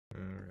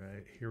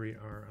here we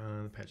are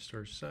on the patch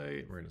storage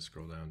site. We're going to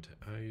scroll down to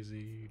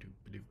eyesy.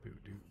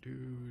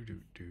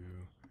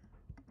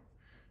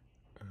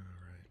 All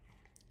right,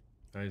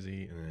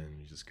 eyesy, and then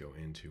you just go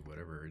into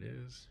whatever it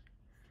is.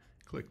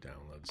 Click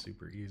download,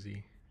 super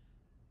easy.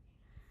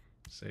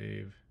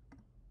 Save,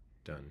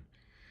 done.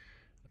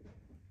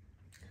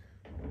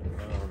 All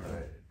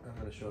right, I'm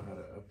going to show how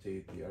to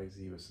update the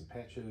eyesy with some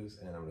patches,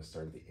 and I'm going to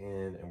start at the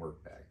end and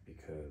work back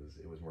because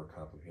it was more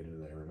complicated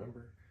than I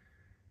remember.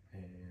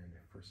 And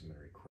first I'm going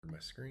to record my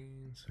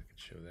screen so I can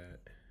show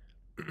that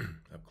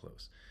up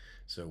close.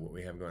 So what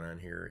we have going on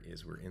here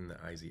is we're in the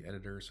eyesy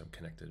editor, so I'm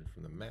connected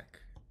from the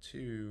Mac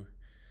to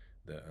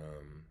the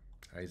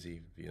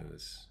eyesy via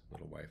this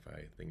little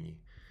Wi-Fi thingy.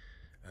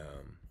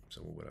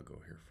 So what I'll go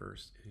here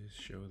first is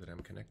show that I'm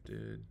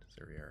connected.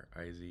 So there we are,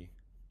 eyesy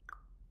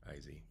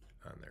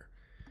on there.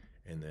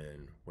 And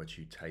then what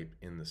you type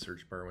in the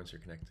search bar once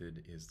you're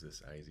connected is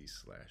this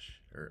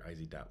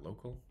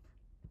eyesy.local.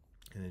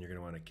 And then you're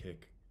going to want to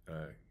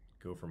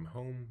go from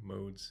home,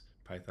 modes,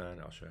 Python.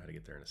 I'll show you how to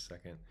get there in a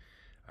second.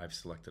 I've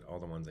selected all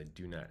the ones I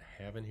do not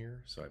have in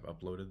here, so I've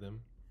uploaded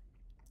them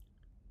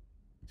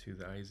to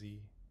the eyesy,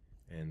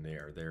 and they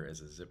are there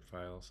as a zip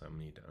file, so I'm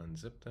going to need to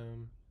unzip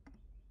them.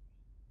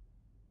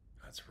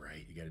 That's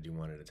right, you got to do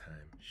one at a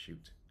time.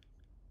 Shoot.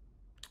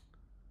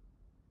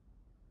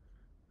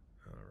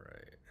 All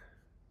right.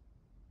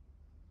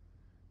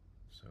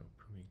 So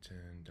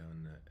Pumington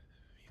down that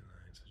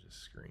V-line, so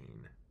just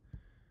screen.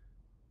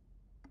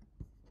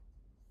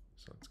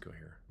 So let's go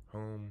here,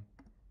 home,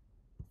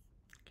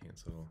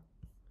 cancel,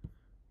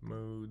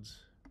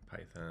 modes,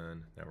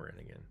 Python, now we're in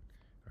again.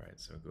 All right,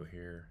 so go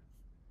here,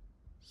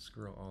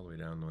 scroll all the way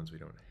down the ones we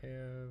don't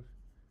have,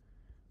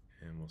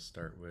 and we'll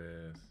start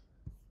with,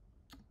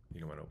 you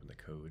don't want to open the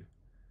code.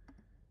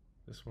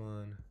 This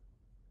one,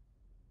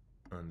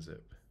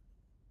 unzip,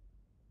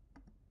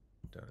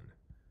 done,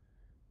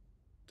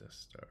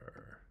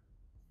 Destar.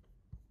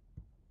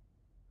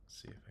 Let's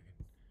see if I can.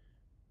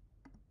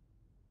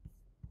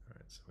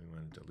 So we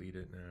want to delete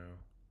it now.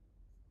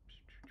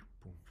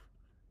 Boom.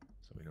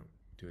 So we don't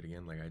do it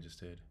again like I just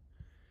did.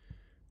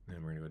 And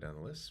then we're going to go down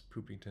the list.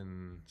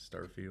 Poopington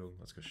Starfield.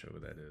 Let's go show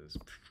what that is.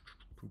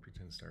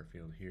 Poopington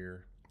Starfield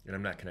here. And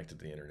I'm not connected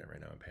to the internet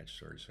right now in patch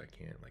storage, so I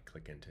can't like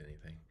click into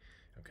anything.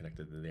 I'm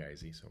connected to the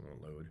eyesy, so it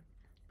won't load.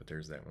 But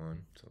there's that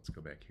one. So let's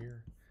go back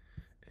here.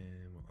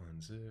 And we'll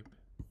unzip.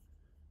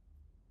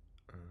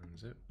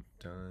 Unzip.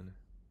 Done.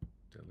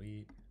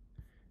 Delete.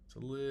 It's a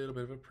little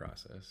bit of a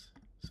process,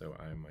 so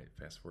I might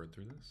fast forward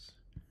through this,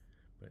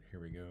 but here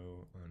we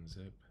go,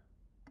 unzip.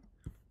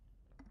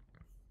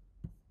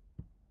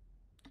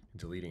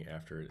 Deleting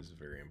after it is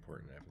very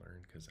important, I've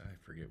learned, because I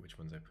forget which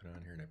ones I put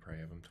on here and I probably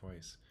have them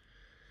twice.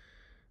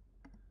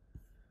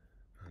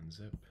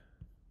 Unzip,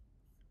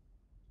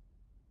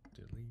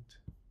 delete,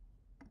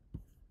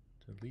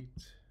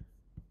 delete,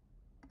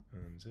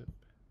 unzip.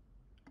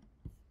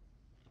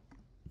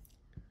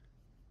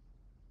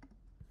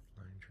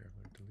 Line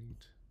traveler,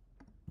 delete.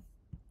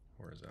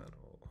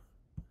 Horizontal,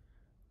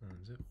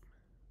 unzip,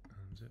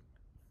 unzip,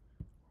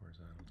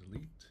 horizontal,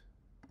 delete.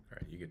 All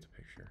right, you get the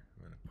picture.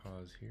 I'm going to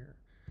pause here.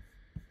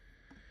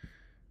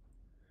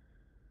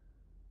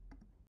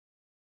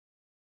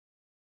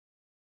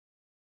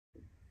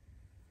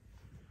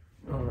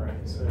 All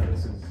right, so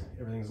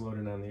everything's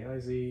loaded on the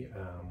eyesy.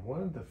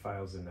 One of the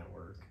files did not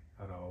work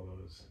out of all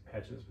those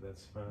patches, but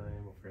that's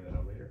fine. We'll figure that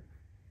out later.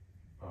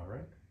 All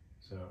right,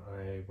 so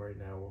right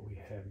now what we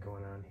have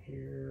going on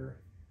here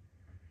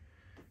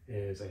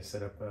is I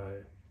set up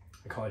I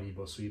call it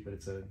Evo Suite, but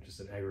it's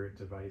just an aggregate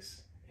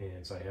device,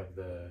 and so I have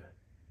the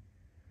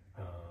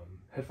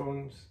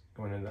headphones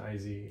going in the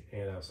eyesy,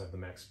 and I also have the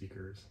Mac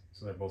speakers,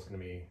 so they're both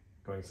going to be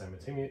going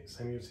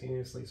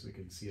simultaneously, so we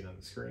can see it on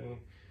the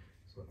screen.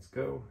 So let's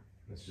go.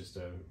 It's just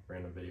a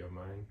random video of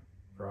mine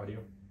for audio.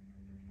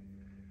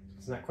 So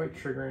it's not quite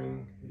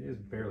triggering. It is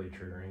barely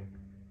triggering.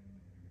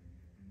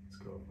 Let's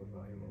go up the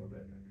volume a little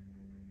bit.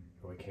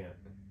 Oh, we can't.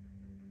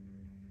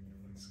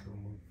 Let's go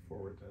move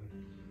forward then.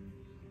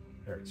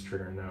 There, it's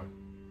triggering now.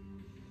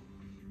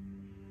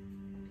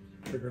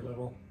 Trigger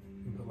level,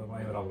 input level,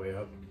 I have it all the way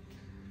up.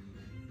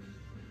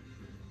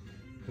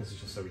 This is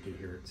just so we can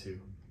hear it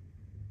too.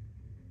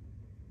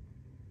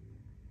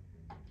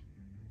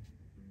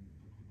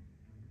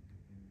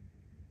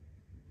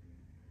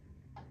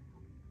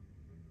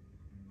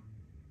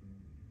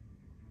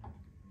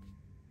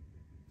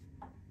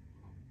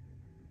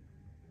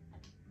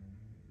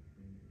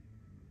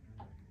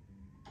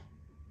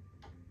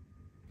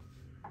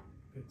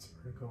 Bits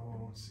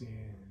vertical, let's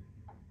see.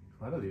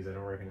 A lot of these I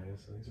don't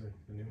recognize, so these are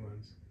the new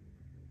ones.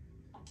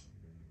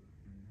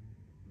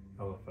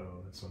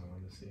 LFO, that's one I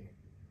wanted to see.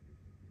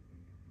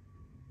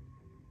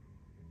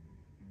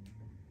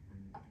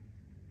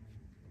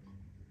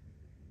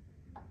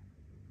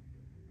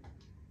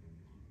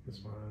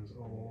 This one's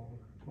old,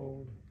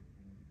 old,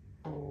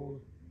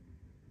 old.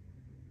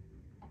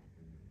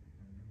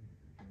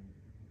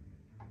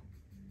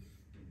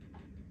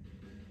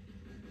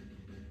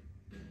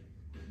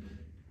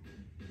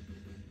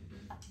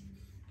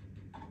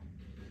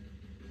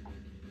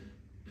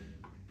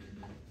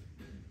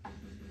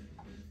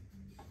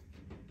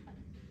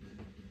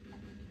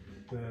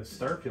 The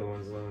Starfield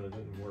one's the one that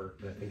didn't work,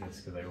 but I think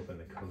it's because I opened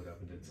the code up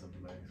and did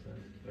something by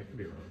accident. I could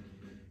be wrong.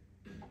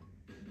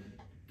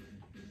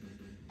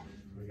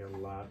 We got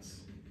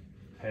lots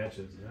of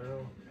patches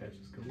now.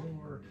 Patches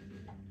galore.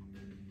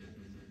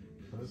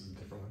 Oh, this is a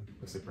different one.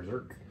 Looks like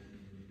Berserk.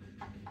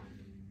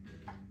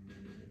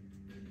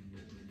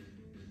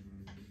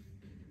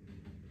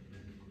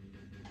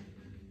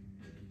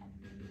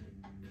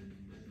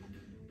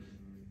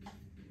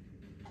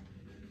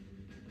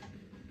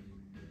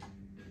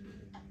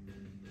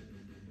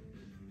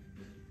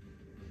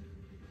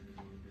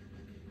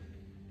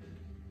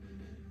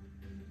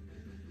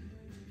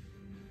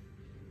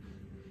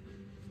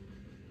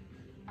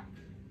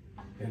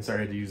 And sorry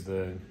I had to use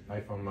the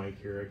iPhone mic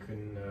here. I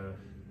couldn't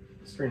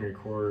screen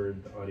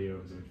record the audio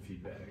because it would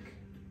feedback.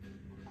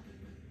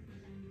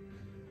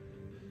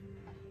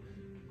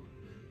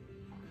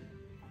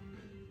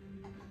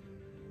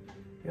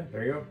 Yeah,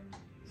 there you go.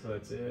 So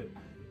that's it.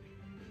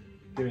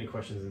 If you have any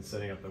questions in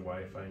setting up the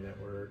Wi-Fi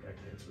network, I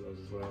can answer those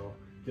as well.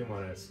 Didn't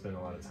want to spend a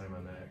lot of time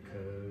on that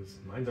because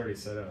mine's already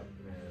set up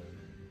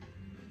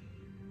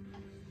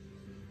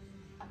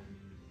and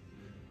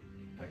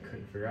I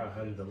couldn't figure out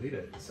how to delete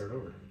it and start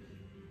over.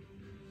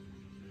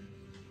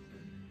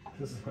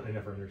 This is what I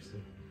never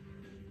understood.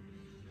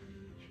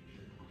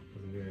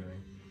 Doesn't do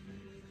anything.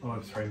 Oh,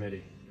 it's try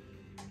MIDI.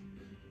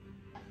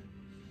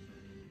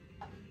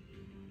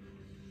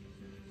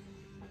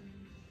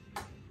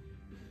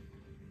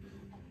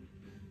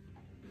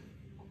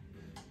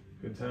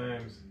 Good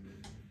times.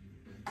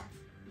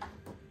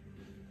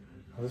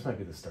 Oh, this might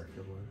be the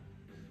Starfield one.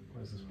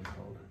 What is this one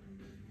called?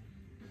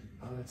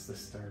 Oh, that's the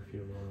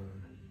Starfield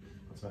one.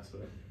 Let's mess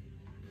with it.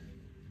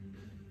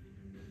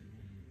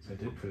 So I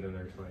did put it in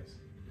there twice.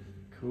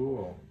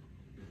 Cool.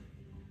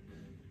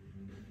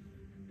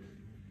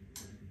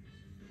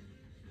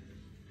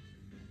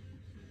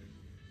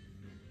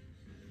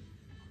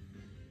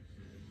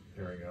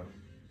 There we go.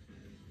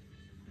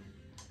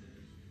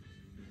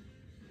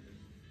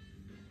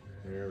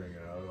 There we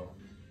go.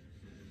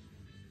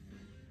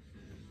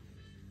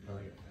 I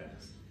like it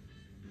fast.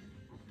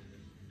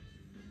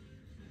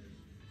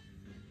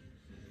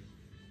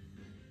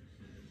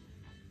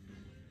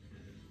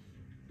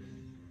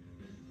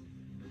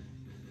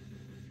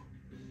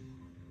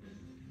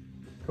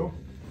 Cool.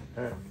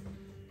 Alright.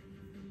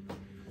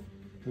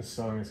 This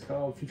song is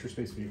called Future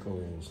Space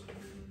Vehicles.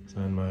 It's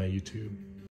on my YouTube.